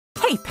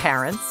Hey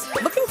parents,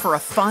 looking for a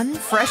fun,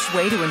 fresh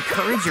way to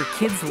encourage your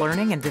kids'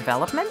 learning and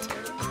development?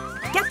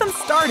 Get them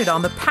started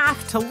on the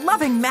path to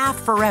loving math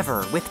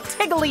forever with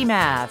Tiggly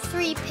Math.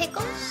 3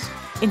 pickles?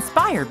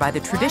 Inspired by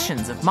the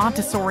traditions of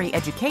Montessori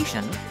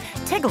education,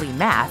 Tiggly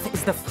Math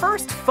is the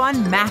first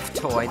fun math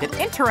toy that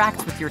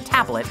interacts with your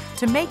tablet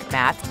to make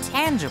math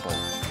tangible.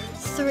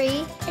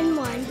 3 and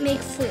 1 make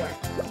 4.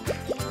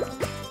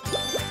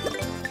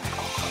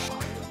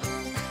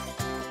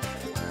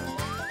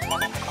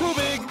 Too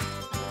big.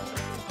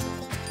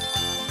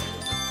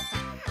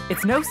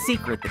 It's no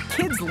secret that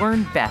kids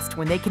learn best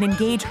when they can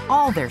engage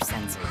all their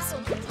senses.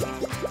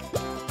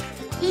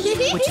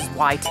 Which is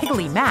why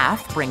Tiggly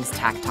Math brings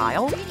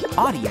tactile,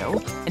 audio,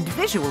 and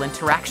visual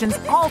interactions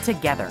all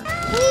together.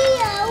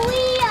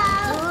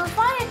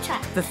 Fire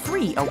truck. The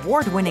 3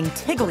 award-winning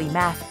Tiggly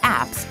Math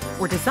apps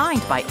were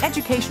designed by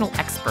educational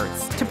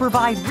experts to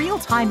provide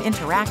real-time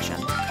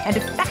interaction and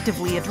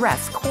effectively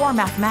address core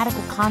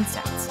mathematical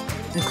concepts,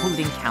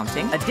 including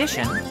counting,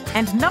 addition,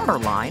 and number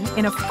line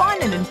in a fun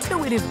and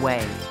intuitive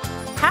way.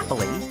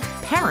 Happily,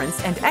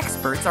 parents and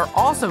experts are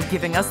also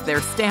giving us their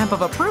stamp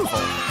of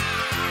approval.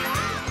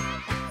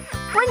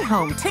 Bring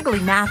home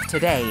Tiggly Math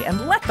today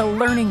and let the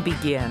learning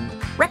begin.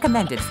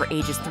 Recommended for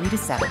ages 3 to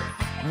 7.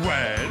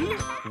 Well,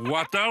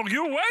 what are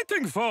you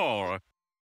waiting for?